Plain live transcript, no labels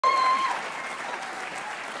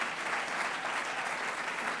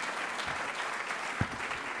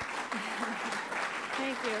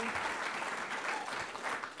you.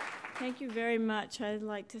 Thank you very much. I'd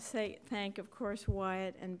like to thank, of course,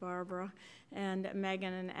 Wyatt and Barbara and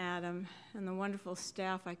Megan and Adam and the wonderful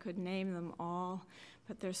staff. I could name them all,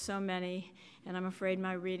 but there's so many, and I'm afraid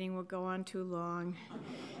my reading will go on too long.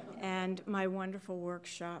 And my wonderful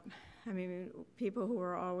workshop. I mean, people who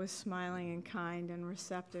are always smiling and kind and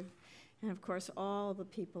receptive. And of course, all the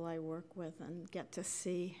people I work with and get to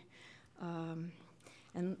see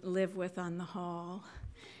and live with on the hall,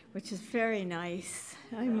 which is very nice,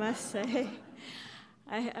 I must say.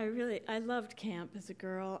 I loved camp as a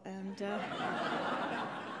girl, and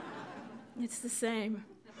it's the same.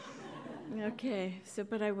 Okay,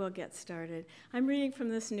 but I will get started. I'm reading from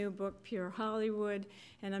this new book, Pure Hollywood,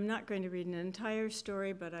 and I'm not going to read an entire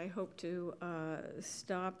story, but I hope to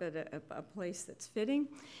stop at a place that's fitting.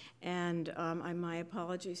 And my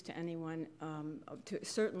apologies to anyone,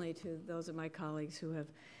 certainly to those of my colleagues who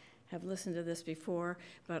have listened to this before,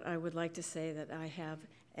 but I would like to say that I have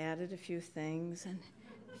added a few things and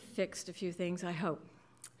fixed a few things, I hope.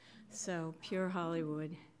 So, Pure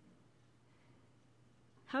Hollywood.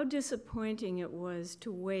 How disappointing it was to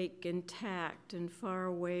wake intact and far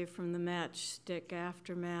away from the matchstick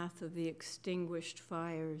aftermath of the extinguished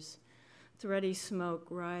fires, thready smoke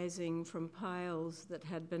rising from piles that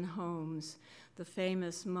had been homes, the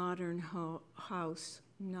famous modern house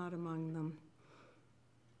not among them.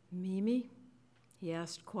 Mimi? He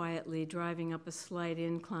asked quietly, driving up a slight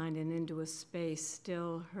incline and into a space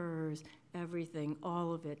still hers, everything,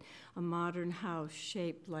 all of it, a modern house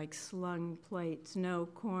shaped like slung plates, no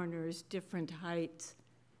corners, different heights.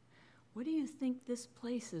 What do you think this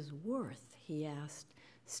place is worth? He asked,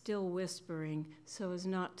 still whispering so as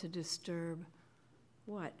not to disturb.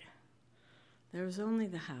 What? There was only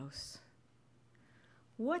the house.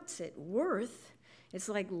 What's it worth? It's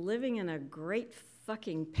like living in a great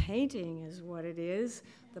fucking painting is what it is.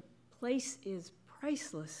 The place is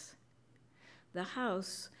priceless. The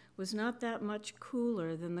house was not that much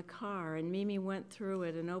cooler than the car, and Mimi went through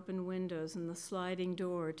it and opened windows and the sliding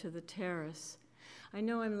door to the terrace. I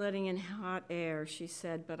know I'm letting in hot air, she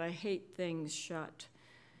said, but I hate things shut.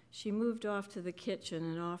 She moved off to the kitchen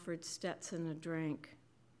and offered Stetson a drink.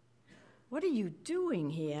 What are you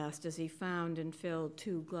doing? He asked as he found and filled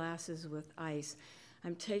 2 glasses with ice.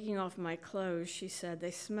 I'm taking off my clothes, she said.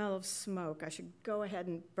 They smell of smoke. I should go ahead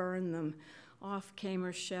and burn them. Off came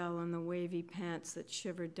her shell and the wavy pants that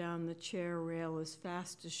shivered down the chair rail as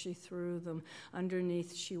fast as she threw them.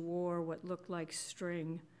 Underneath, she wore what looked like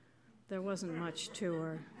string. There wasn't much to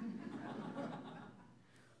her.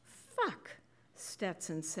 Fuck,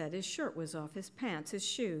 Stetson said. His shirt was off, his pants, his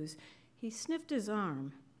shoes. He sniffed his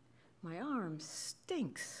arm. My arm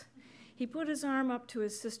stinks. He put his arm up to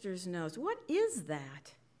his sister's nose. What is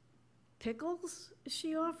that? Pickles?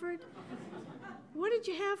 She offered. What did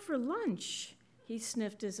you have for lunch? He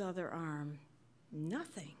sniffed his other arm.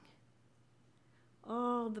 Nothing.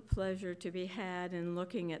 All the pleasure to be had in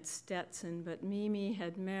looking at Stetson, but Mimi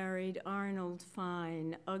had married Arnold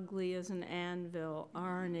Fine, ugly as an anvil,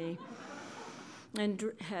 Arnie,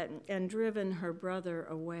 and driven her brother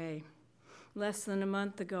away. Less than a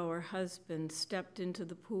month ago, her husband stepped into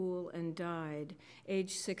the pool and died,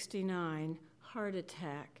 age 69, heart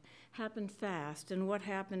attack. Happened fast, and what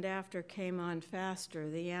happened after came on faster,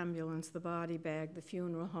 the ambulance, the body bag, the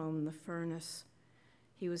funeral home, the furnace.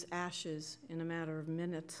 He was ashes in a matter of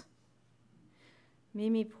minutes.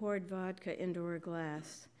 Mimi poured vodka into her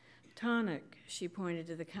glass. Tonic, she pointed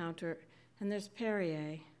to the counter, and there's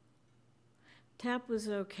Perrier. Tap was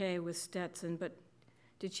okay with Stetson, but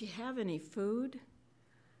did she have any food?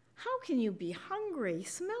 How can you be hungry?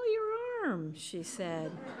 Smell your arm, she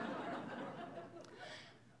said.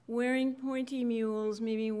 Wearing pointy mules,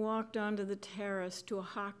 Mimi walked onto the terrace to a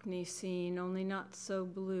Hockney scene, only not so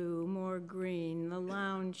blue, more green. The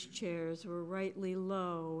lounge chairs were rightly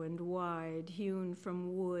low and wide, hewn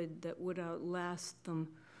from wood that would outlast them.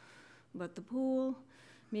 But the pool,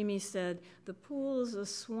 Mimi said, the pool is a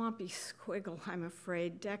swampy squiggle, I'm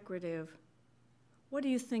afraid, decorative. What do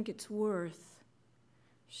you think it's worth?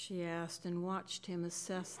 She asked and watched him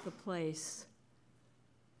assess the place.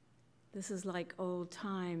 This is like old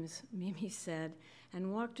times, Mimi said,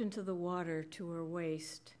 and walked into the water to her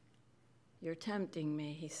waist. You're tempting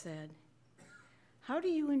me, he said. How do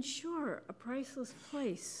you insure a priceless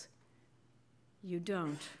place? You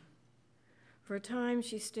don't. For a time,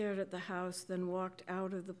 she stared at the house, then walked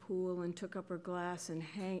out of the pool and took up her glass and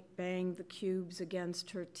banged the cubes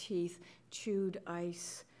against her teeth, chewed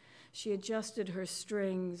ice. She adjusted her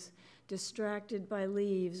strings, distracted by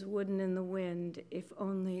leaves wooden in the wind, if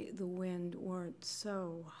only the wind weren't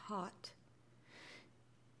so hot.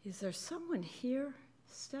 Is there someone here?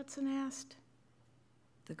 Stetson asked.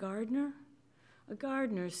 The gardener? A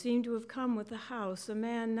gardener seemed to have come with the house, a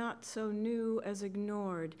man not so new as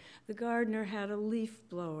ignored. The gardener had a leaf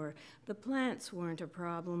blower. The plants weren't a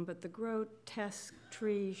problem, but the grotesque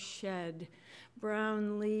tree shed.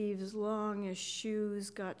 Brown leaves, long as shoes,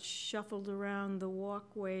 got shuffled around the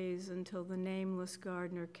walkways until the nameless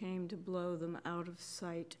gardener came to blow them out of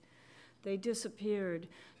sight. They disappeared,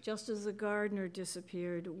 just as the gardener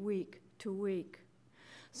disappeared, week to week.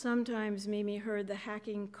 Sometimes Mimi heard the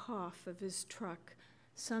hacking cough of his truck,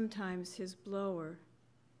 sometimes his blower.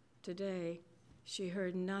 Today, she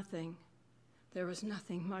heard nothing. There was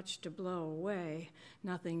nothing much to blow away,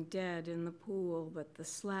 nothing dead in the pool, but the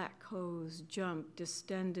slack hose jumped,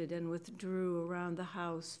 distended, and withdrew around the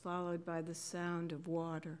house, followed by the sound of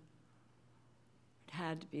water. It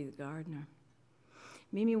had to be the gardener.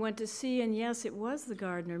 Mimi went to see, and yes, it was the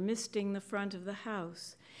gardener, misting the front of the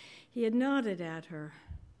house. He had nodded at her.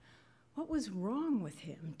 What was wrong with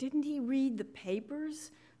him? Didn't he read the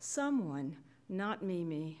papers? Someone, not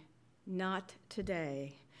Mimi, not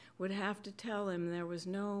today, would have to tell him there was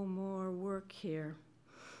no more work here.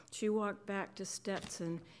 She walked back to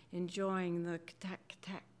Stetson, enjoying the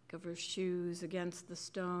tack-tack of her shoes against the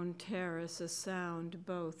stone terrace, a sound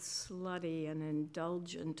both slutty and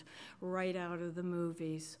indulgent, right out of the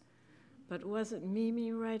movies. But wasn't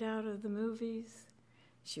Mimi right out of the movies?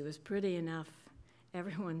 She was pretty enough,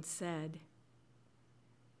 everyone said.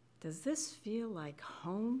 Does this feel like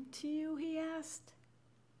home to you, he asked.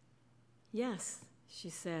 Yes, she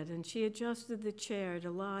said, and she adjusted the chair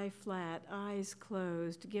to lie flat, eyes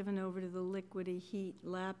closed, given over to the liquidy heat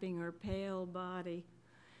lapping her pale body.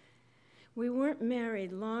 We weren't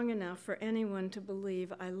married long enough for anyone to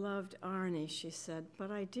believe I loved Arnie, she said, but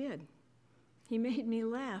I did. He made me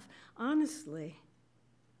laugh, honestly.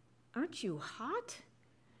 Aren't you hot?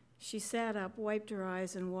 She sat up, wiped her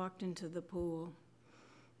eyes, and walked into the pool.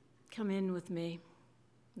 Come in with me.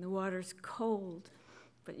 The water's cold,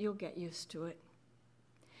 but you'll get used to it.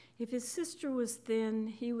 If his sister was thin,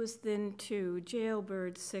 he was thin too,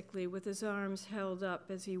 jailbird sickly, with his arms held up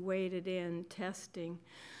as he waded in, testing.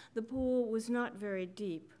 The pool was not very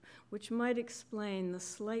deep, which might explain the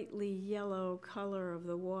slightly yellow color of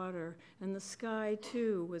the water, and the sky,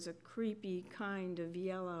 too, was a creepy kind of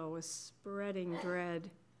yellow, a spreading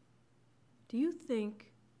dread. Do you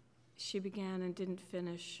think, she began and didn't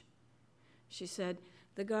finish. She said,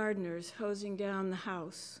 the gardener's hosing down the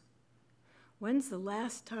house. When's the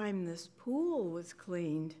last time this pool was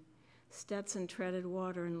cleaned? Stetson treaded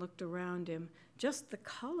water and looked around him. Just the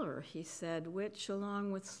color, he said, which,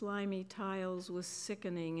 along with slimy tiles, was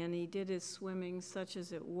sickening, and he did his swimming, such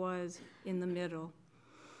as it was, in the middle.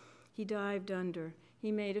 He dived under.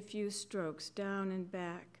 He made a few strokes, down and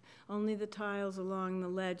back. Only the tiles along the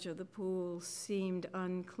ledge of the pool seemed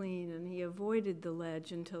unclean, and he avoided the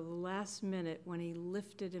ledge until the last minute when he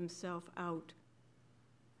lifted himself out.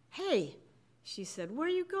 Hey, she said, where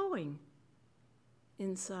are you going?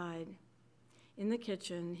 Inside. In the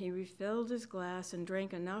kitchen, he refilled his glass and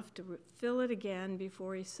drank enough to fill it again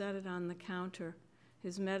before he set it on the counter.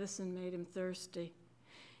 His medicine made him thirsty.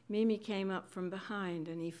 Mimi came up from behind,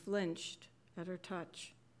 and he flinched at her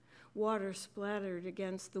touch. Water splattered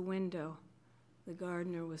against the window. The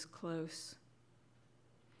gardener was close.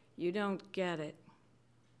 You don't get it.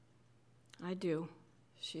 I do,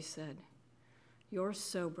 she said. You're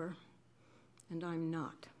sober, and I'm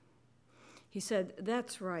not. He said,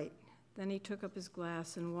 that's right. Then he took up his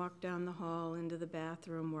glass and walked down the hall into the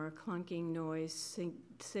bathroom where a clunking noise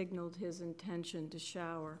signaled his intention to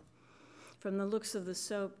shower. From the looks of the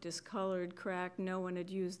soap, discolored, cracked, no one had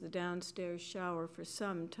used the downstairs shower for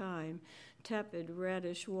some time. Tepid,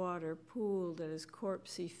 reddish water pooled at his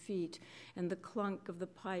corpsey feet, and the clunk of the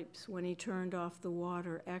pipes when he turned off the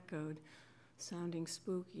water echoed, sounding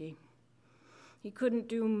spooky. He couldn't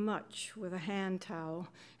do much with a hand towel,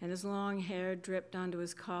 and his long hair dripped onto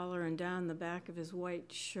his collar and down the back of his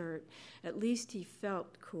white shirt. At least he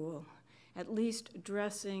felt cool. At least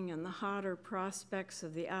dressing and the hotter prospects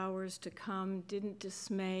of the hours to come didn't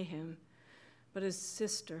dismay him. But his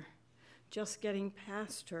sister, just getting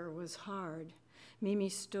past her, was hard. Mimi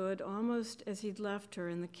stood almost as he'd left her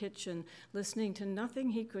in the kitchen, listening to nothing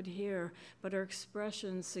he could hear, but her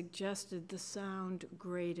expression suggested the sound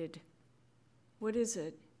grated. What is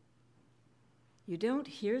it? You don't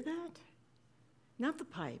hear that? Not the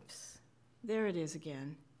pipes. There it is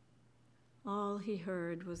again. All he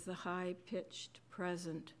heard was the high-pitched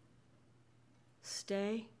present.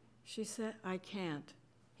 Stay, she said. I can't,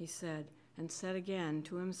 he said, and said again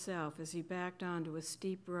to himself as he backed onto a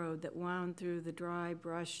steep road that wound through the dry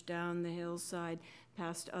brush down the hillside,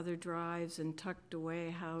 past other drives and tucked away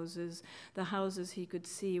houses. The houses he could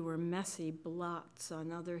see were messy blots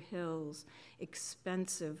on other hills,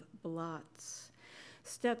 expensive blots.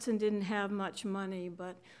 Stetson didn't have much money,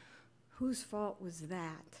 but whose fault was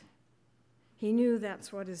that? He knew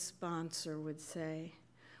that's what his sponsor would say.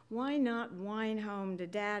 Why not whine home to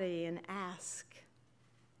Daddy and ask?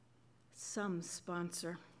 Some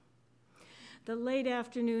sponsor. The late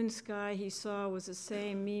afternoon sky he saw was the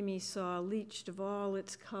same Mimi saw, leached of all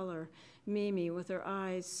its color. Mimi, with her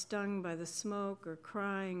eyes stung by the smoke or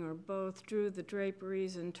crying or both, drew the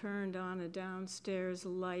draperies and turned on a downstairs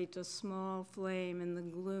light, a small flame in the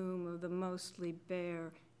gloom of the mostly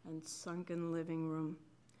bare and sunken living room.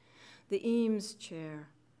 The Eames chair,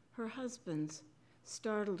 her husband's,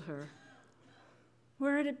 startled her.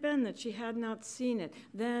 Where had it been that she had not seen it?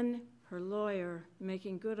 Then her lawyer,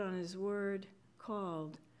 making good on his word,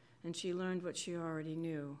 called, and she learned what she already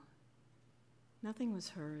knew. Nothing was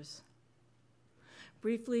hers.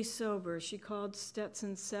 Briefly sober, she called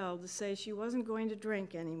Stetson's cell to say she wasn't going to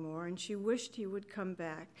drink anymore, and she wished he would come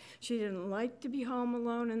back. She didn't like to be home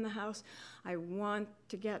alone in the house. I want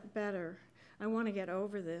to get better. I want to get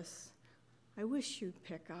over this. I wish you'd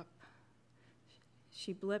pick up.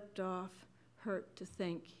 She blipped off, hurt to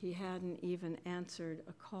think he hadn't even answered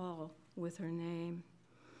a call with her name.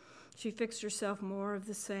 She fixed herself more of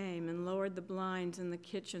the same and lowered the blinds in the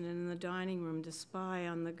kitchen and in the dining room to spy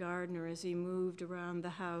on the gardener as he moved around the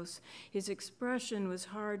house. His expression was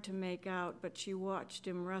hard to make out, but she watched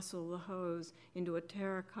him wrestle the hose into a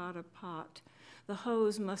terracotta pot. The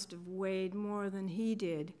hose must have weighed more than he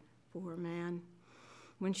did, poor man.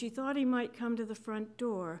 When she thought he might come to the front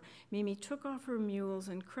door, Mimi took off her mules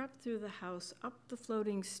and crept through the house up the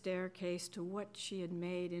floating staircase to what she had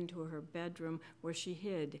made into her bedroom, where she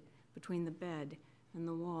hid between the bed and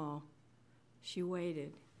the wall. She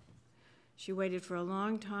waited. She waited for a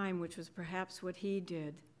long time, which was perhaps what he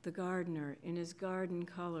did, the gardener, in his garden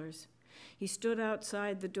colors. He stood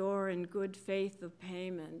outside the door in good faith of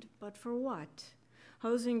payment, but for what?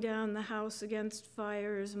 Hosing down the house against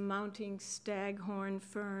fires, mounting staghorn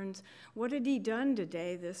ferns. What had he done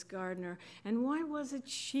today, this gardener? And why was it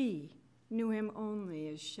she knew him only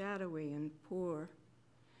as shadowy and poor?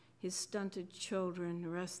 His stunted children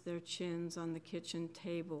rest their chins on the kitchen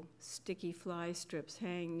table. Sticky fly strips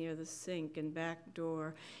hang near the sink and back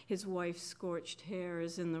door. His wife's scorched hair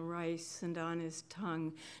is in the rice and on his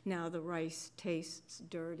tongue. Now the rice tastes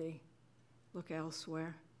dirty. Look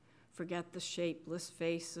elsewhere. Forget the shapeless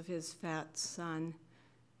face of his fat son.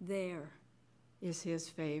 There is his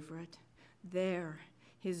favorite. There,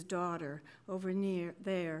 his daughter, over near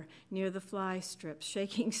the fly strips,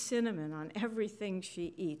 shaking cinnamon on everything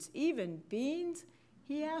she eats. Even beans,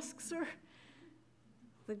 he asks her.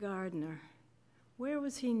 The gardener, where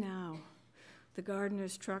was he now? The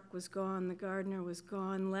gardener's truck was gone. The gardener was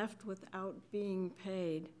gone, left without being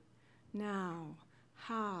paid. Now,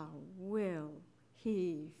 how will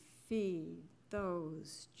he feed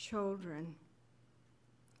those children?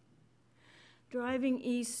 Driving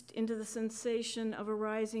east into the sensation of a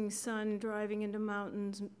rising sun, driving into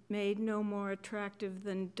mountains made no more attractive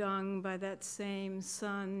than dung by that same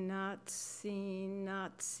sun. Not seen,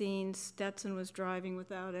 not seen. Stetson was driving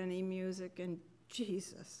without any music, and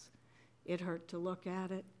Jesus, it hurt to look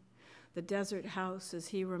at it. The desert house as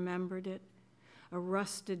he remembered it. A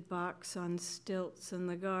rusted box on stilts in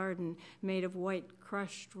the garden made of white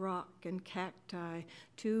crushed rock and cacti,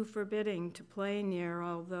 too forbidding to play near,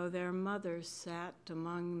 although their mother sat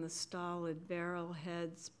among the stolid barrel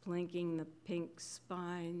heads, blinking the pink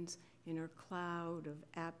spines in her cloud of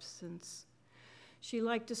absence. She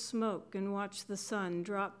liked to smoke and watch the sun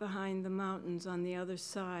drop behind the mountains on the other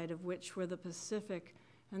side of which were the Pacific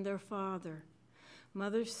and their father.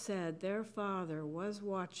 Mother said their father was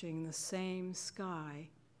watching the same sky.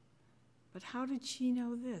 But how did she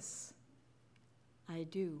know this? I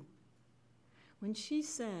do. When she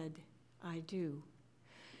said, I do,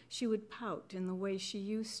 she would pout in the way she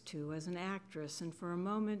used to as an actress, and for a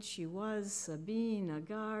moment she was Sabine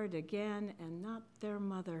Agard again and not their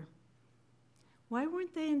mother. Why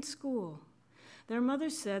weren't they in school? Their mother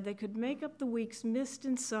said they could make up the weeks missed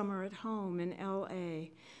in summer at home in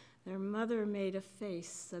L.A., Their mother made a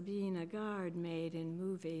face Sabine Agard made in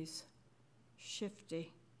movies,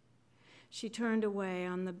 shifty. She turned away.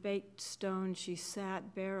 On the baked stone she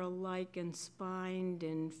sat, barrel-like and spined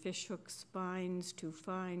in fishhook spines to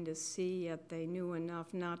find a sea, yet they knew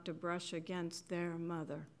enough not to brush against their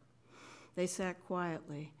mother. They sat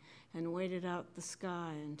quietly and waited out the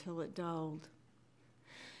sky until it dulled.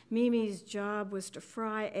 Mimi's job was to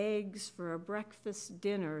fry eggs for a breakfast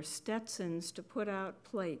dinner, Stetsons to put out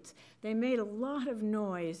plates. They made a lot of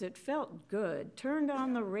noise. It felt good. Turned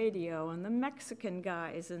on the radio, and the Mexican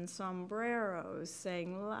guys in sombreros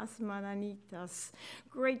sang Las Mananitas.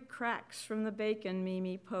 Great cracks from the bacon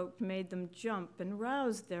Mimi poked made them jump and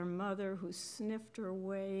roused their mother, who sniffed her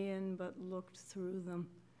way in but looked through them.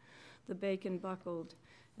 The bacon buckled,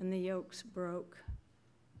 and the yolks broke.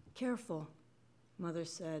 "Careful," Mother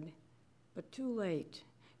said, but too late.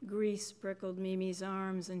 Grease prickled Mimi's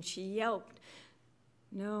arms, and she yelped.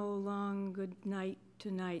 No long good night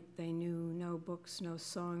tonight, they knew. No books, no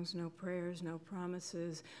songs, no prayers, no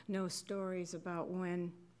promises, no stories about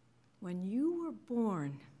when you were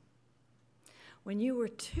born, when you were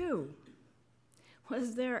 2.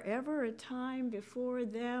 Was there ever a time before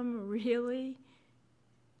them, really?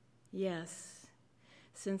 Yes.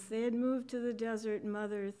 Since they had moved to the desert,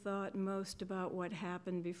 Mother thought most about what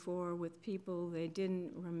happened before with people they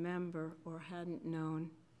didn't remember or hadn't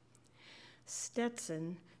known.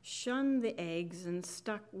 Stetson shunned the eggs and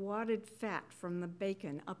stuck wadded fat from the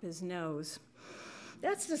bacon up his nose.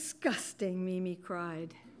 "That's disgusting," Mimi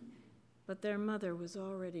cried. But their mother was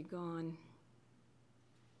already gone.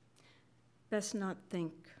 Best not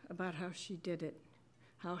think about how she did it.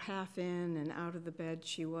 How half in and out of the bed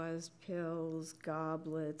she was, pills,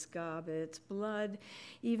 goblets, gobbets, blood.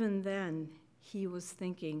 Even then, he was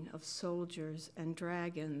thinking of soldiers and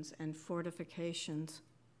dragons and fortifications.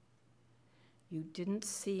 You didn't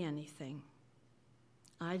see anything.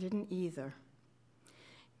 I didn't either.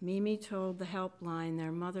 Mimi told the helpline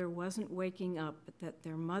their mother wasn't waking up, but that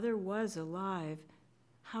their mother was alive.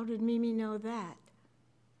 How did Mimi know that?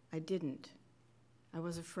 I didn't. I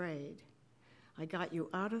was afraid. I got you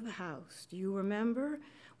out of the house. Do you remember?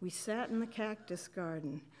 We sat in the cactus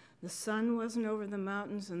garden. The sun wasn't over the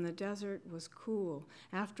mountains and the desert was cool.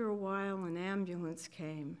 After a while, an ambulance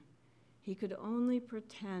came. He could only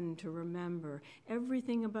pretend to remember.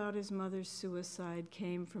 Everything about his mother's suicide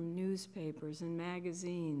came from newspapers and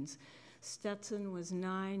magazines. Stetson was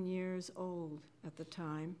 9 years old at the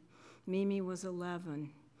time. Mimi was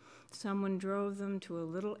 11. Someone drove them to a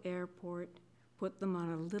little airport, put them on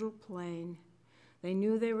a little plane. They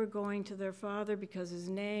knew they were going to their father because his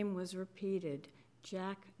name was repeated,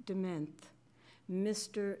 Jack Dement,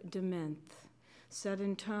 Mr. Dement, said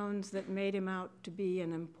in tones that made him out to be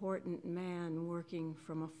an important man working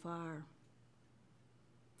from afar.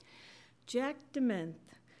 Jack Dement,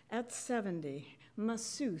 at 70,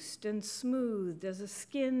 masseused and smoothed as a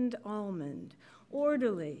skinned almond,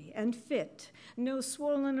 orderly and fit, no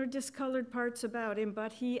swollen or discolored parts about him,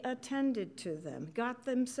 but he attended to them, got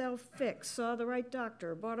himself fixed, saw the right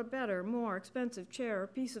doctor, bought a better, more expensive chair or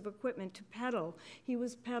piece of equipment to pedal. He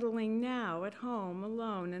was pedaling now at home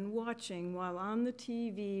alone and watching while on the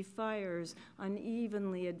TV fires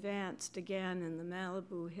unevenly advanced again in the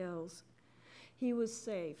Malibu hills. He was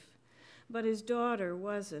safe, but his daughter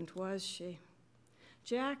wasn't, was she?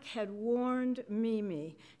 Jack had warned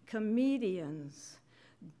Mimi, comedians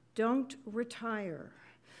don't retire.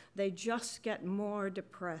 They just get more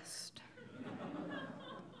depressed.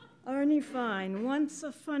 Arnie Fine, once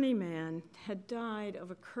a funny man, had died of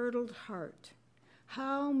a curdled heart.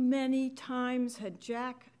 How many times had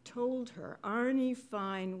Jack told her, Arnie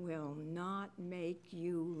Fine will not make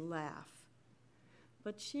you laugh?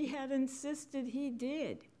 But she had insisted he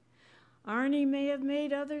did. Arnie may have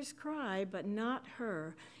made others cry, but not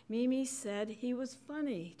her. Mimi said he was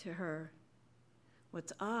funny to her.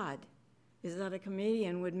 What's odd is that a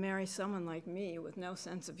comedian would marry someone like me with no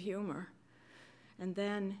sense of humor. And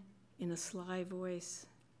then, in a sly voice,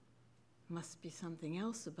 must be something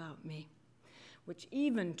else about me, which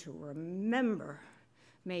even to remember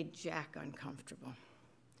made Jack uncomfortable.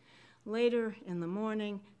 Later in the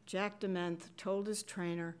morning, Jack Dement told his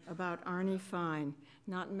trainer about Arnie Fine,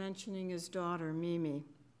 not mentioning his daughter, Mimi.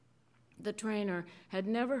 The trainer had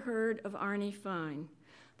never heard of Arnie Fine.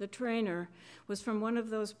 The trainer was from one of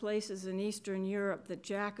those places in Eastern Europe that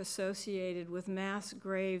Jack associated with mass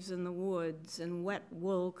graves in the woods and wet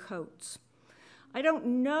wool coats. I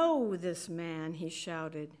don't know this man, he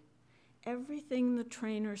shouted. Everything the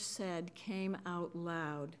trainer said came out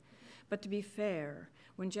loud. But to be fair,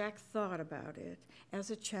 when Jack thought about it, as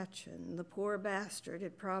a Chechen, the poor bastard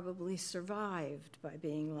had probably survived by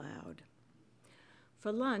being loud.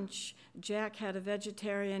 For lunch, Jack had a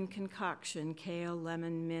vegetarian concoction, kale,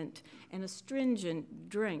 lemon, mint, and a stringent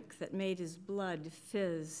drink that made his blood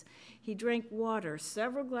fizz. He drank water,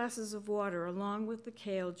 several glasses of water, along with the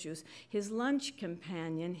kale juice. His lunch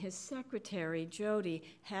companion, his secretary, Jody,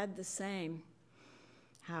 had the same.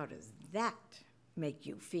 How does that make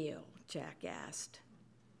you feel? Jack asked.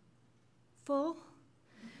 Full?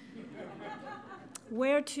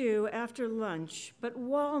 Where to after lunch? But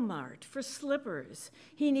Walmart for slippers.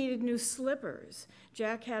 He needed new slippers.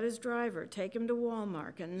 Jack had his driver take him to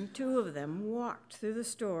Walmart, and two of them walked through the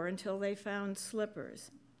store until they found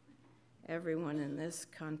slippers. Everyone in this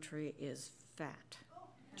country is fat,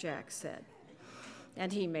 Jack said.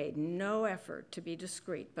 And he made no effort to be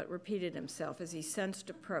discreet, but repeated himself as he sensed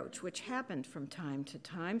approach, which happened from time to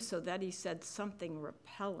time, so that he said something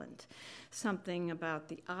repellent, something about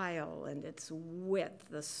the aisle and its width,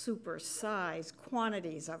 the super-sized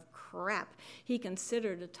quantities of crap he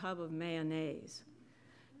considered a tub of mayonnaise.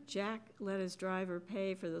 Jack let his driver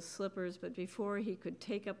pay for the slippers, but before he could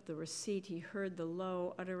take up the receipt, he heard the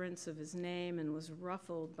low utterance of his name and was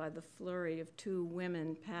ruffled by the flurry of two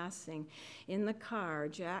women passing. In the car,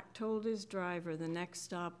 Jack told his driver the next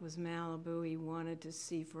stop was Malibu. He wanted to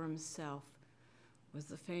see for himself. Was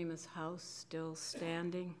the famous house still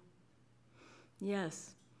standing?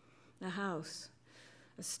 Yes, the house.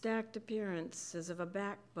 A stacked appearance as of a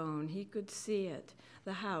backbone. He could see it.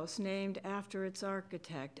 The house, named after its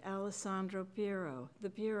architect, Alessandro Pirro. The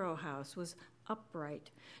Pirro house was upright.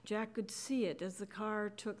 Jack could see it as the car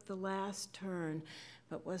took the last turn.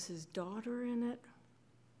 But was his daughter in it?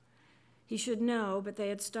 He should know, but they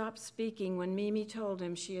had stopped speaking when Mimi told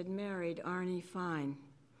him she had married Arnie Fine.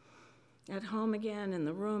 At home again in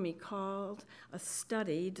the room he called a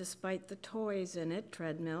study, despite the toys in it,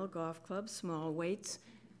 treadmill, golf club, small weights.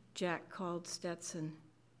 Jack called Stetson.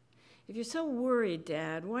 If you're so worried,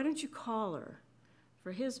 Dad, why don't you call her?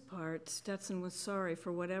 For his part, Stetson was sorry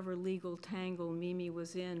for whatever legal tangle Mimi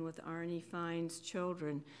was in with Arnie Fine's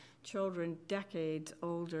children decades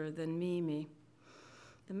older than Mimi.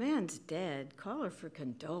 The man's dead. Call her for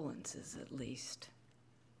condolences, at least.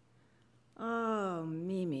 Oh,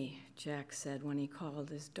 Mimi, Jack said when he called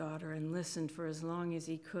his daughter and listened for as long as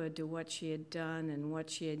he could to what she had done and what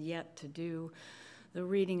she had yet to do. The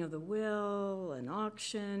reading of the will, an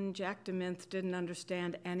auction. Jack DeMinth didn't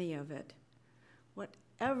understand any of it.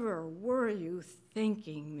 Whatever were you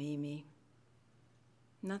thinking, Mimi?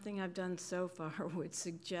 Nothing I've done so far would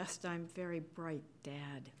suggest I'm very bright,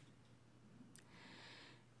 Dad.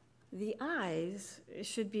 The eyes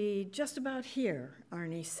should be just about here,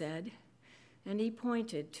 Arnie said. And he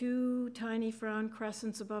pointed, two tiny frown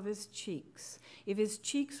crescents above his cheeks. If his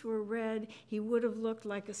cheeks were red, he would have looked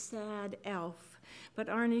like a sad elf. But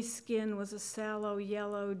Arnie's skin was a sallow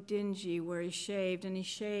yellow dingy where he shaved, and he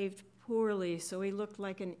shaved poorly, so he looked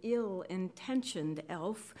like an ill-intentioned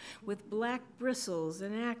elf with black bristles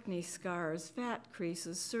and acne scars, fat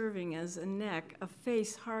creases serving as a neck, a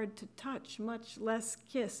face hard to touch, much less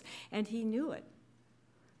kiss, and he knew it.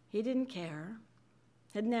 He didn't care.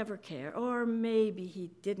 Had never cared, or maybe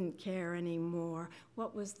he didn't care anymore.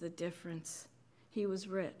 What was the difference? He was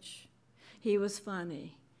rich. He was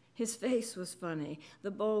funny. His face was funny.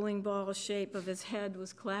 The bowling ball shape of his head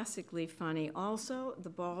was classically funny. Also, the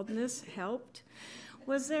baldness helped.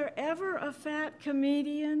 Was there ever a fat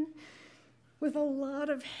comedian with a lot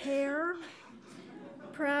of hair?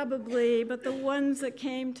 Probably, but the ones that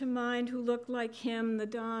came to mind who looked like him, the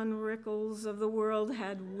Don Rickles of the world,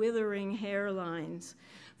 had withering hairlines.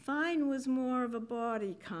 Fine was more of a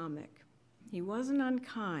body comic. He wasn't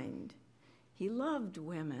unkind. He loved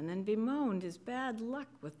women and bemoaned his bad luck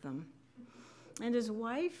with them. And his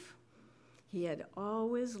wife? He had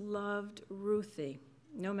always loved Ruthie,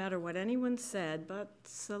 no matter what anyone said, but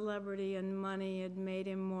celebrity and money had made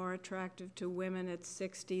him more attractive to women at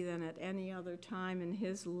 60 than at any other time in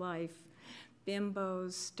his life.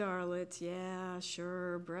 Bimbos, starlets, yeah,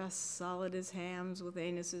 sure, breasts solid as hams with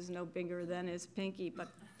anuses no bigger than his pinky, but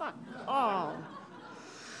fuck all.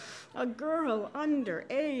 A girl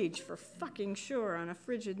underage, for fucking sure, on a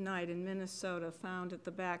frigid night in Minnesota, found at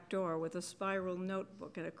the back door with a spiral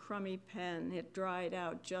notebook and a crummy pen. It dried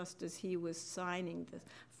out just as he was signing this.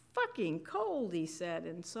 Fucking cold, he said,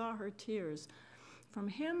 and saw her tears. From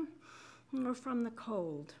him or from the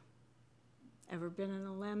cold? Ever been in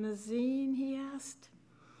a limousine, he asked.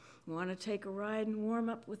 Want to take a ride and warm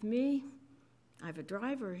up with me? I've a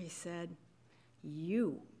driver, he said.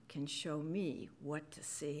 You can show me what to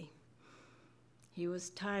see. He was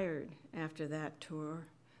tired after that tour,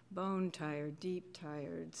 bone-tired,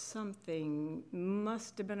 deep-tired. Something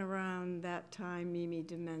must have been around that time Mimi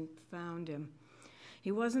DeMinth found him.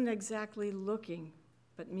 He wasn't exactly looking,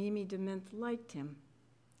 but Mimi DeMinth liked him.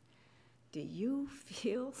 Do you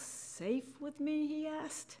feel safe with me, he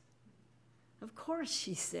asked. Of course,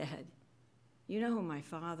 she said. You know who my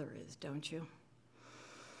father is, don't you?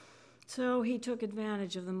 So he took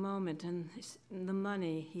advantage of the moment and the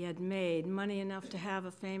money he had made, money enough to have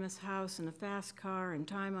a famous house and a fast car and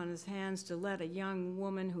time on his hands to let a young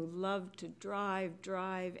woman who loved to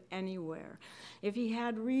drive anywhere. If he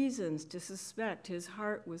had reasons to suspect his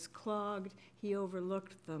heart was clogged, he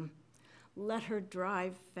overlooked them. Let her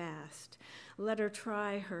drive fast. Let her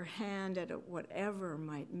try her hand at whatever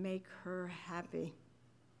might make her happy.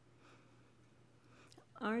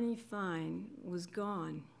 Arnie Fine was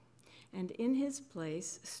gone, and in his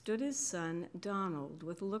place stood his son, Donald,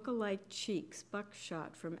 with look-alike cheeks,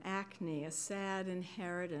 buckshot from acne, a sad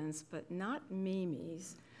inheritance, but not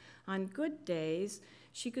Mimi's. On good days,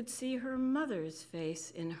 she could see her mother's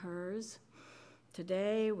face in hers.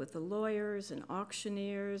 Today, with the lawyers and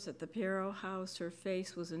auctioneers at the Pirro house, her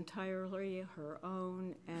face was entirely her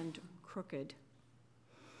own and crooked.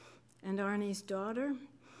 And Arnie's daughter?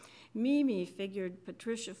 Mimi figured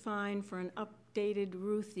Patricia Fine for an updated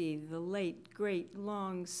Ruthie, the late, great,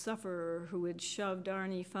 long sufferer who had shoved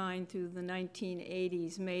Arnie Fine through the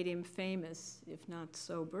 1980s, made him famous, if not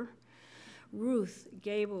sober. Ruth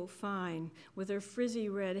Gable Fine, with her frizzy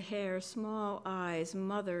red hair, small eyes,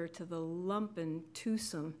 mother to the lumpen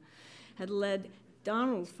twosome, had led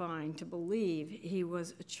Donald Fine to believe he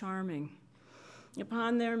was charming.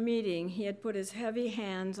 Upon their meeting, he had put his heavy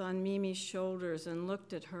hands on Mimi's shoulders and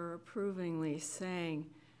looked at her approvingly, saying,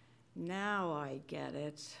 "Now I get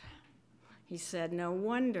it." He said, "No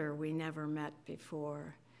wonder we never met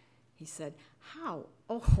before." He said, "How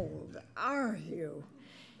old are you?"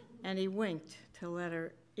 And he winked to let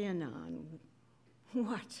her in on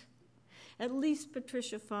what? At least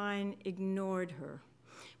Patricia Fine ignored her.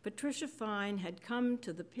 Patricia Fine had come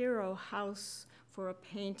to the Pirro house for a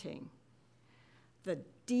painting. The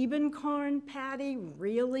Diebenkorn, Patty?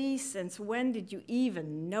 Really? Since when did you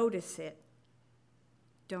even notice it?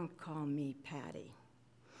 Don't call me Patty.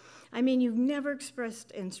 I mean, you've never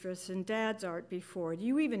expressed interest in Dad's art before. Do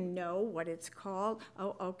you even know what it's called?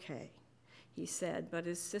 Oh, okay, he said, but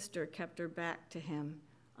his sister kept her back to him,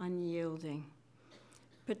 unyielding.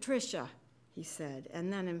 Patricia, he said,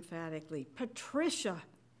 and then emphatically, Patricia!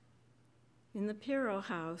 In the Pirro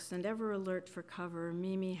house, and ever alert for cover,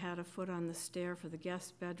 Mimi had a foot on the stair for the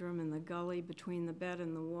guest bedroom in the gully between the bed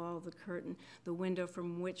and the wall, the curtain, the window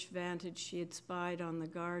from which vantage she had spied on the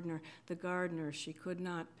gardener she could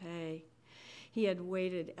not pay. He had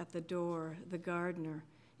waited at the door, the gardener,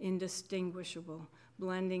 indistinguishable,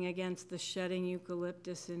 blending against the shedding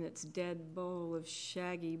eucalyptus in its dead bowl of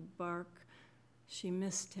shaggy bark. She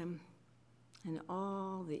missed him, and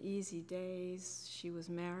all the easy days she was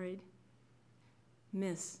married.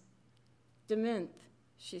 Miss Demint,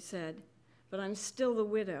 she said, but I'm still the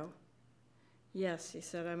widow. Yes, he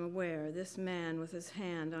said, I'm aware. This man with his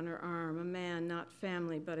hand on her arm, a man not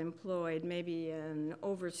family but employed, maybe an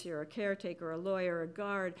overseer, a caretaker, a lawyer, a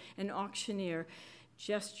guard, an auctioneer,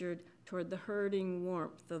 gestured toward the herding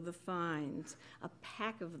warmth of the Fines, a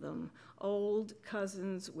pack of them, old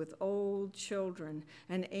cousins with old children,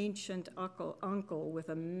 an ancient uncle with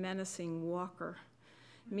a menacing walker.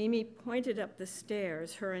 Mimi pointed up the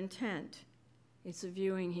stairs, her intent. It's a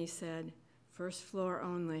viewing, he said, first floor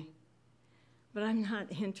only. But I'm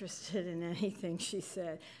not interested in anything, she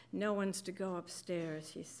said. No one's to go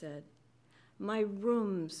upstairs, he said. My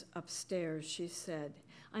room's upstairs, she said.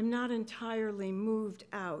 I'm not entirely moved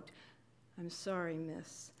out. I'm sorry,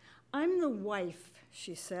 miss. I'm the wife,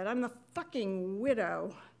 she said. I'm the fucking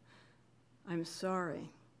widow. I'm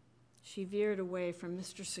sorry. She veered away from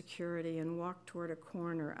Mr. Security and walked toward a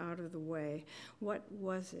corner out of the way. What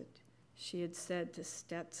was it she had said to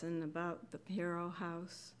Stetson about the Pirro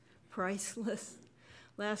house? Priceless.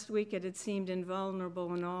 Last week it had seemed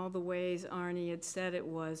invulnerable in all the ways Arnie had said it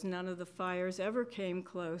was. None of the fires ever came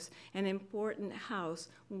close. An important house,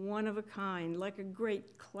 one of a kind, like a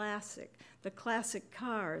great classic. The classic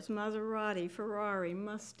cars, Maserati, Ferrari,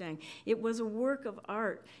 Mustang. It was a work of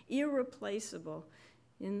art, irreplaceable.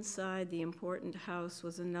 Inside the important house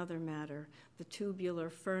was another matter. The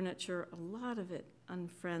tubular furniture, a lot of it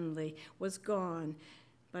unfriendly, was gone,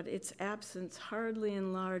 but its absence hardly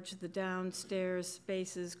enlarged the downstairs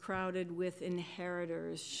spaces crowded with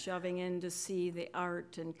inheritors, shoving in to see the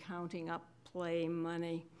art and counting up play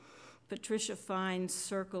money. Patricia Fine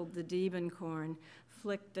circled the Diebenkorn,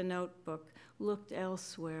 flicked a notebook, looked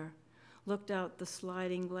elsewhere, looked out the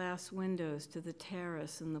sliding glass windows to the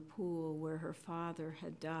terrace and the pool where her father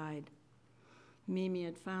had died. Mimi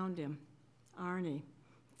had found him, Arnie,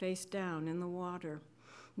 face down in the water.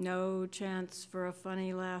 No chance for a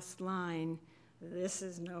funny last line. This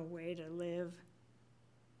is no way to live.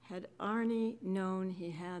 Had Arnie known he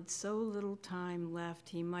had so little time left,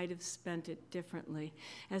 he might have spent it differently.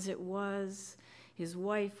 As it was, his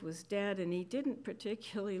wife was dead, and he didn't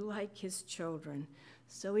particularly like his children.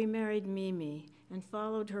 So he married Mimi and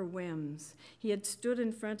followed her whims. He had stood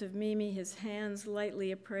in front of Mimi, his hands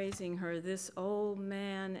lightly appraising her, this old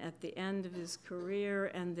man at the end of his career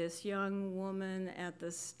and this young woman at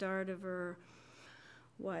the start of her,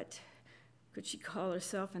 what? Could she call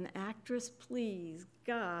herself an actress? Please,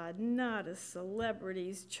 God, not a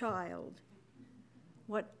celebrity's child.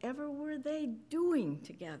 Whatever were they doing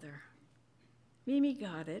together? Mimi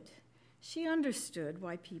got it. She understood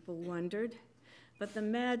why people wondered. But the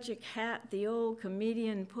magic hat the old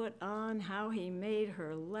comedian put on, how he made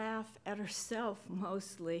her laugh at herself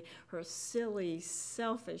mostly, her silly,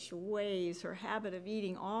 selfish ways, her habit of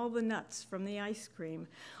eating all the nuts from the ice cream,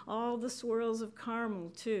 all the swirls of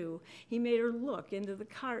caramel, too. He made her look into the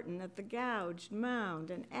carton at the gouged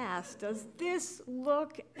mound and ask, "Does this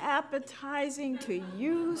look appetizing to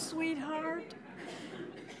you, sweetheart?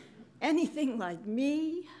 Anything like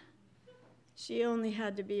me?" She only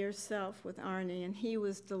had to be herself with Arnie, and he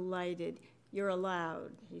was delighted. "You're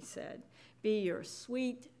allowed," he said. "Be your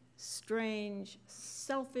sweet, strange,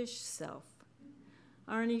 selfish self."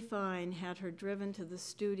 Arnie Fine had her driven to the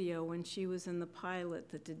studio when she was in the pilot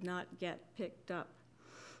that did not get picked up.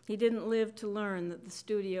 He didn't live to learn that the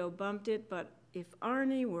studio bumped it, but if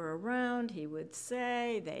Arnie were around, he would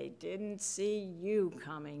say, "They didn't see you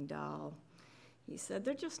coming, doll." He said,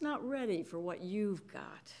 "They're just not ready for what you've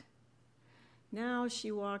got." Now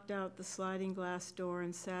she walked out the sliding glass door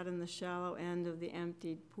and sat in the shallow end of the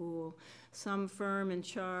emptied pool. Some firm in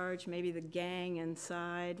charge, maybe the gang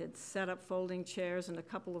inside, had set up folding chairs and a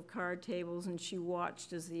couple of card tables, and she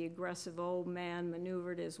watched as the aggressive old man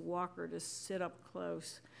maneuvered his walker to sit up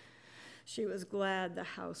close. She was glad the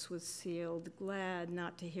house was sealed, glad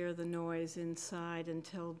not to hear the noise inside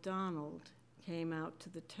until Donald came out to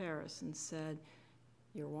the terrace and said,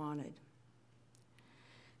 "You're wanted."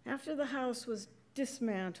 After the house was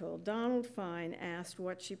dismantled, Donald Fine asked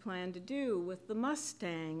what she planned to do with the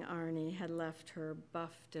Mustang Arnie had left her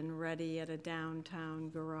buffed and ready at a downtown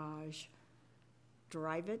garage.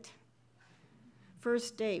 Drive it?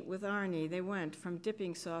 First date with Arnie, they went from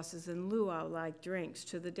dipping sauces and luau-like drinks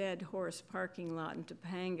to the Dead Horse parking lot in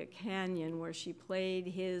Topanga Canyon, where she played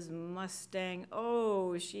his Mustang.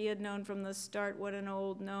 Oh, she had known from the start what an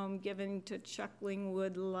old gnome given to chuckling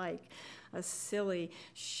would like. A silly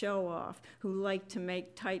show-off who liked to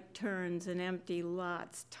make tight turns in empty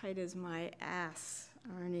lots, tight as my ass.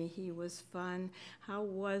 Arnie, he was fun. How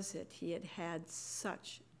was it he had had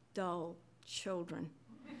such dull children?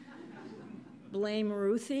 Blame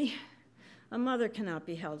Ruthie? A mother cannot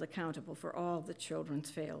be held accountable for all the children's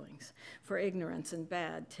failings, for ignorance and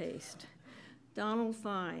bad taste. Donald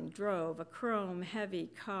Fine drove a chrome-heavy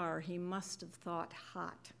car he must have thought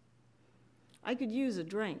hot. "I could use a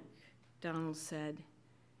drink," Donald said,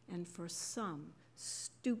 and for some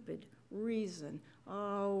stupid reason,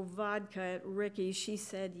 vodka at Ricky's, she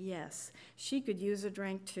said yes. She could use a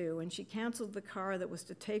drink too, and she canceled the car that was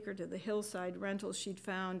to take her to the hillside rental she'd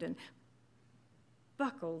found and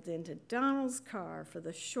buckled into Donald's car for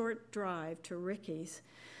the short drive to Ricky's.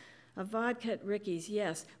 A vodka at Ricky's,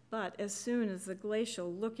 yes, but as soon as the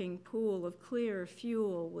glacial-looking pool of clear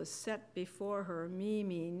fuel was set before her,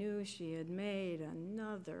 Mimi knew she had made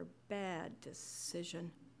another bad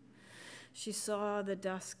decision. She saw the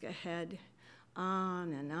dusk ahead,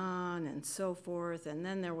 on and so forth, and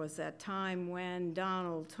then there was that time when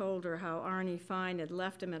Donald told her how Arnie Fine had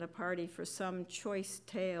left him at a party for some choice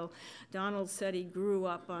tale. Donald said he grew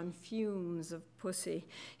up on fumes of pussy.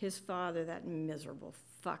 His father, that miserable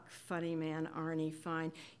funny man, Arnie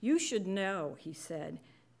Fine. "You should know," he said.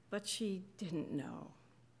 But she didn't know.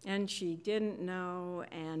 And she didn't know,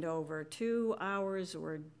 and over 2 hours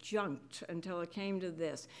were junked until it came to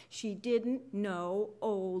this. She didn't know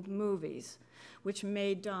old movies, which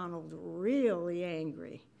made Donald really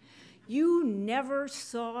angry. "You never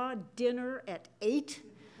saw Dinner at 8?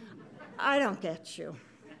 I don't get you."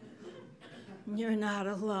 "You're not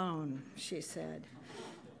alone," she said.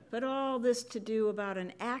 But all this to do about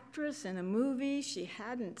an actress in a movie she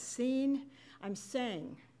hadn't seen. "I'm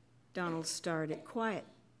saying," Donald started. "Quiet,"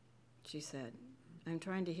 she said. "I'm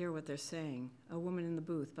trying to hear what they're saying." A woman in the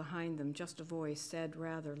booth behind them, just a voice, said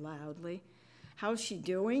rather loudly, "How's she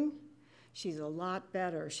doing?" "She's a lot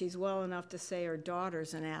better. She's well enough to say her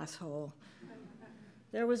daughter's an asshole."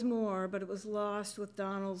 There was more, but it was lost with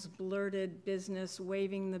Donald's blurted business,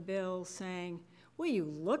 waving the bill, saying, "Will you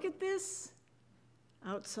look at this?"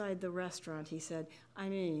 Outside the restaurant, he said, "I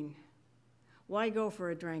mean, why go for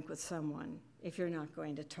a drink with someone if you're not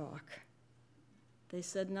going to talk. They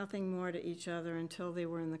said nothing more to each other until they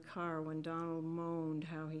were in the car when Donald moaned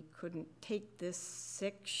how he couldn't take this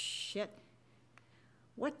sick shit.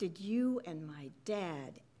 What did you and my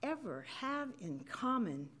dad ever have in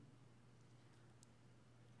common?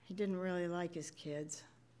 He didn't really like his kids,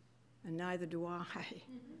 and neither do I.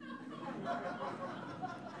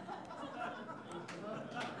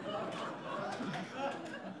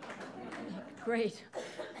 Great.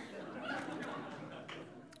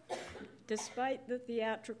 Despite the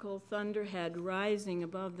theatrical thunderhead rising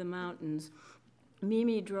above the mountains,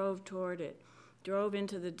 Mimi drove toward it, drove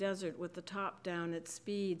into the desert with the top down at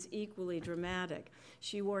speeds equally dramatic.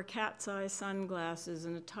 She wore cat's eye sunglasses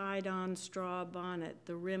and a tied-on straw bonnet,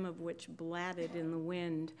 the rim of which blatted in the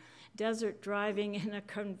wind. Desert driving in a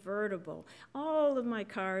convertible. All of my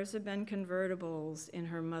cars have been convertibles, in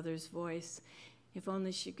her mother's voice. If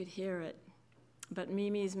only she could hear it. But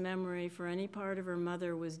Mimi's memory for any part of her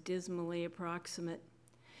mother was dismally approximate.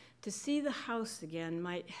 To see the house again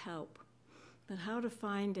might help, but how to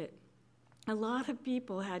find it? A lot of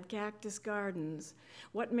people had cactus gardens.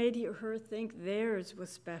 What made her think theirs was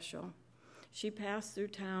special? She passed through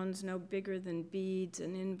towns no bigger than beads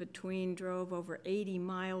and in between drove over 80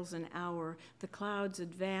 miles an hour. The clouds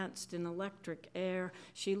advanced in electric air.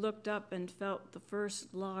 She looked up and felt the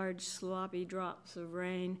first large, sloppy drops of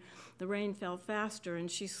rain. The rain fell faster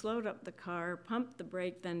and she slowed up the car, pumped the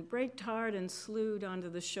brake, then braked hard and slewed onto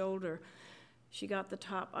the shoulder. She got the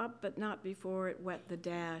top up, but not before it wet the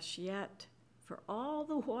dash. Yet, for all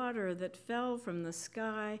the water that fell from the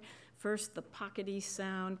sky, first the pockety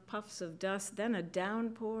sound, puffs of dust, then a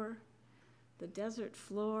downpour, the desert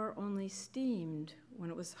floor only steamed when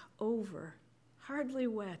it was over, hardly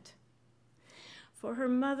wet. For her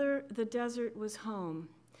mother, the desert was home.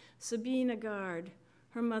 Sabine Agard,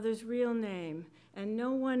 her mother's real name, and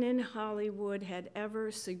no one in Hollywood had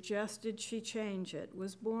ever suggested she change it,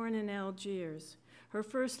 was born in Algiers. Her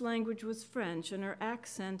first language was French, and her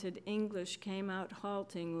accented English came out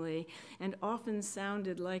haltingly and often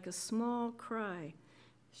sounded like a small cry.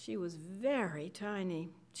 She was very tiny.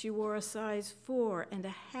 She wore a size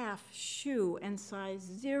 4.5 shoe and size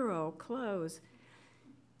 0 clothes.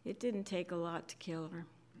 It didn't take a lot to kill her.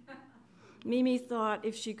 Mimi thought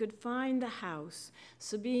if she could find the house,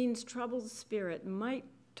 Sabine's troubled spirit might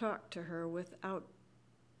talk to her without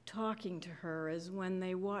talking to her, as when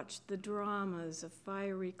they watched the dramas of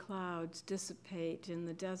fiery clouds dissipate in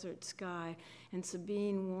the desert sky, and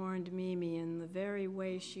Sabine warned Mimi in the very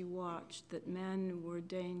way she watched that men were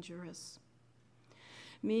dangerous.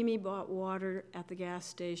 Mimi bought water at the gas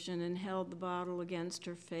station and held the bottle against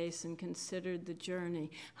her face and considered the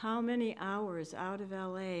journey. How many hours out of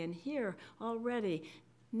LA, and here already.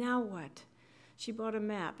 Now what? She bought a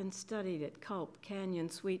map and studied it, Culp, Canyon,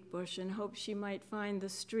 Sweetbush, and hoped she might find the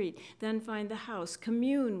street, then find the house,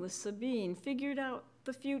 commune with Sabine, figured out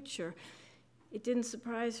the future. It didn't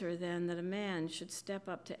surprise her then that a man should step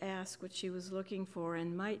up to ask what she was looking for,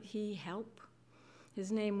 and might he help?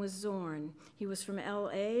 His name was Zorn. He was from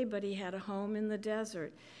L.A., but he had a home in the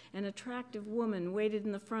desert. An attractive woman waited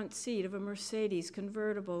in the front seat of a Mercedes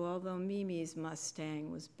convertible, although Mimi's Mustang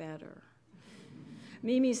was better.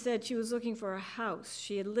 Mimi said she was looking for a house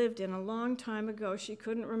she had lived in a long time ago. She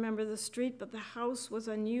couldn't remember the street, but the house was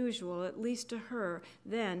unusual, at least to her.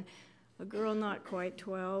 Then, a girl not quite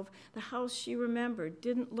 12, the house she remembered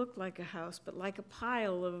didn't look like a house, but like a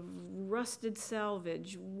pile of rusted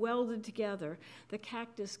salvage welded together. The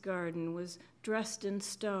cactus garden was dressed in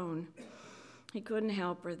stone. He couldn't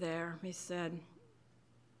help her there, he said,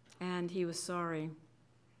 and he was sorry.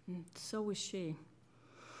 And so was she.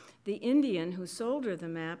 The Indian who sold her the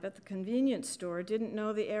map at the convenience store didn't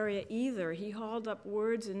know the area either. He hauled up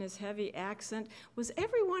words in his heavy accent. Was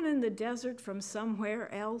everyone in the desert from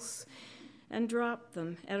somewhere else? And dropped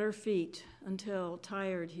them at her feet until,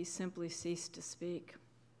 tired, he simply ceased to speak.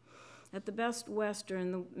 At the Best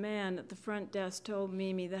Western, the man at the front desk told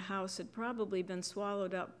Mimi the house had probably been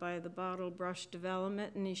swallowed up by the bottle brush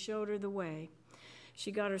development, and he showed her the way.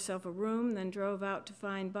 She got herself a room, then drove out to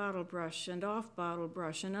find Bottle Brush and off Bottle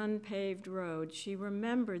Brush, an unpaved road. She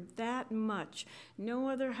remembered that much. No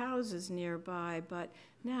other houses nearby, but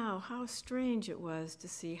now how strange it was to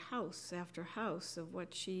see house after house of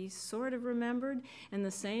what she sort of remembered, and the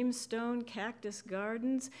same stone cactus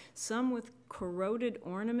gardens, some with corroded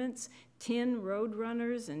ornaments, tin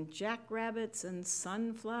roadrunners and jackrabbits and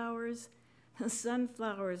sunflowers. The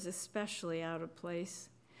sunflowers especially out of place.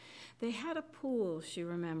 They had a pool, she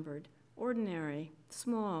remembered, ordinary,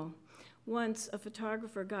 small. Once, a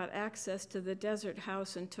photographer got access to the desert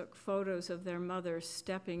house and took photos of their mother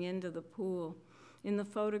stepping into the pool. In the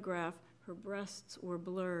photograph, Her breasts were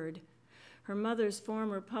blurred. Her mother's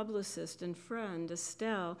former publicist and friend,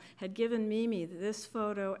 Estelle, had given Mimi this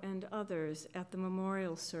photo and others at the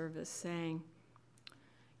memorial service, saying,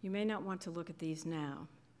 "You may not want to look at these now."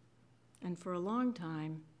 And for a long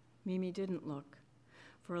time, Mimi didn't look.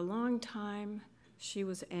 For a long time, she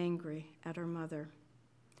was angry at her mother.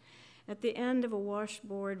 At the end of a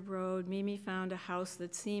washboard road, Mimi found a house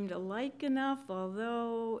that seemed alike enough,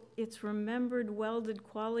 although its remembered welded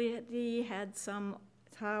quality had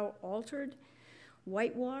somehow altered,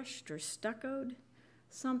 whitewashed or stuccoed,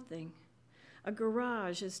 something. A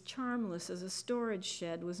garage as charmless as a storage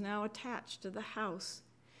shed was now attached to the house.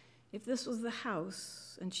 If this was the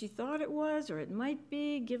house, and she thought it was, or it might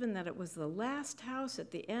be, given that it was the last house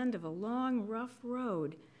at the end of a long, rough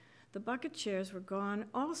road, the bucket chairs were gone,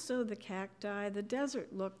 also the cacti. The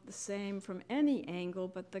desert looked the same from any angle,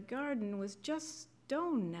 but the garden was just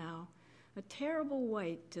stone now, a terrible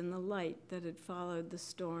white in the light that had followed the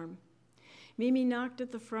storm. Mimi knocked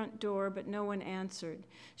at the front door, but no one answered.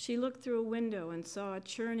 She looked through a window and saw a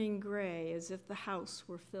churning gray, as if the house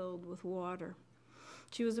were filled with water.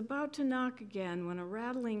 She was about to knock again when a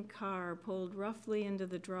rattling car pulled roughly into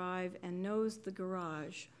the drive and nosed the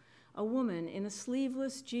garage. A woman in a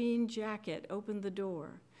sleeveless jean jacket opened the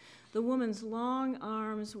door. The woman's long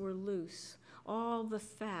arms were loose, all the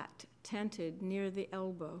fat tented near the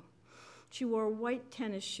elbow. She wore white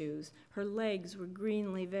tennis shoes. Her legs were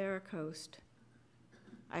greenly varicosed.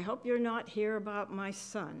 "I hope you're not here about my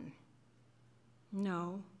son."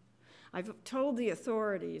 "No. I've told the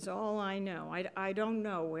authorities all I know. I don't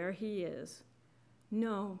know where he is."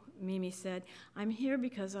 "No," Mimi said. "I'm here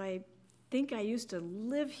because I think I used to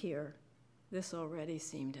live here." This already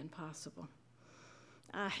seemed impossible.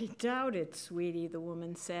 "I doubt it, sweetie," the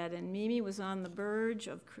woman said, and Mimi was on the verge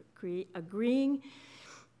of agreeing.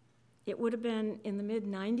 It would have been in the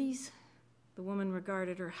mid-90s. The woman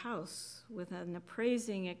regarded her house with an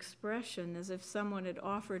appraising expression as if someone had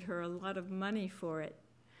offered her a lot of money for it.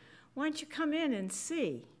 "Why don't you come in and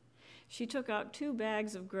see?" She took out 2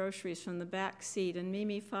 bags of groceries from the back seat, and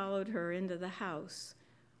Mimi followed her into the house.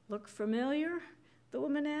 "Look familiar?" the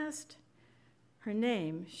woman asked. Her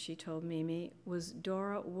name, she told Mimi, was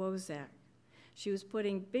Dora Wozak. She was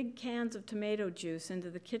putting big cans of tomato juice into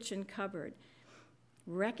the kitchen cupboard.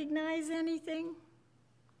 "Recognize anything?"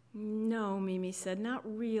 "No," Mimi said, "not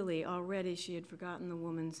really." Already she had forgotten the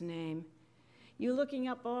woman's name. "You looking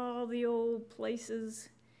up all the old places?"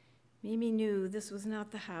 Mimi knew this was not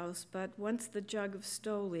the house, but once the jug of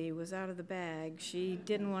Stoli was out of the bag, she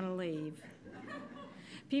didn't want to leave.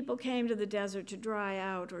 People came to the desert to dry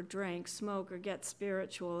out or drink, smoke, or get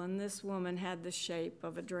spiritual, and this woman had the shape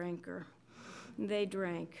of a drinker. They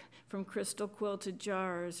drank from crystal quilted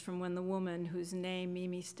jars from when the woman, whose name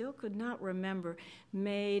Mimi still could not remember,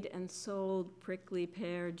 made and sold prickly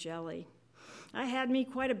pear jelly. "I had me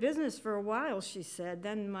quite a business for a while," she said.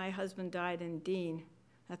 "Then my husband died, and Dean,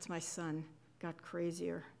 that's my son, got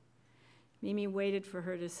crazier." Mimi waited for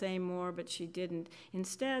her to say more, but she didn't.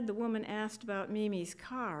 Instead, the woman asked about Mimi's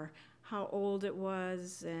car, how old it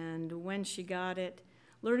was and when she got it.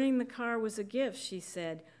 Learning the car was a gift, she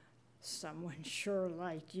said. "Someone sure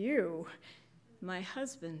liked you." "My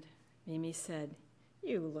husband," Mimi said.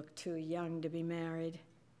 "You look too young to be married."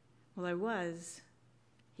 "Well, I was.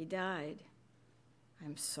 He died."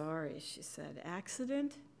 "I'm sorry," she said.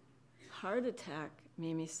 "Accident?" "Heart attack,"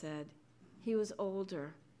 Mimi said. "He was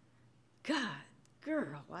older." "God,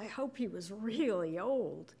 girl, I hope he was really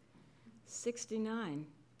old." 69.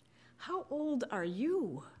 "How old are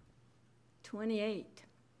you?" 28.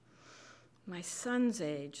 "My son's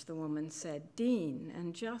age," the woman said, "Dean."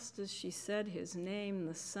 And just as she said his name,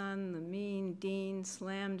 the son, the mean Dean,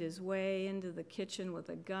 slammed his way into the kitchen with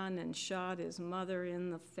a gun and shot his mother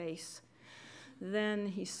in the face. Then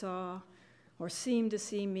he saw, or seemed to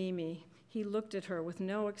see, Mimi. He looked at her with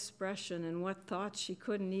no expression and what thoughts she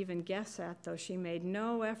couldn't even guess at, though she made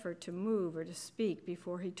no effort to move or to speak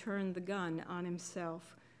before he turned the gun on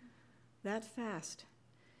himself. That fast,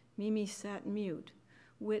 Mimi sat mute,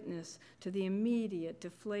 witness to the immediate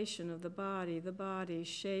deflation of the body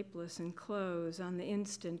shapeless and clothes, on the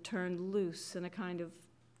instant turned loose in a kind of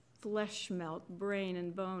flesh melt, brain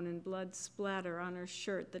and bone and blood splatter on her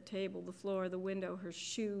shirt, the table, the floor, the window, her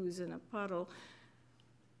shoes in a puddle.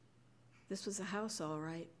 This was a house, all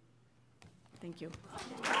right. Thank you.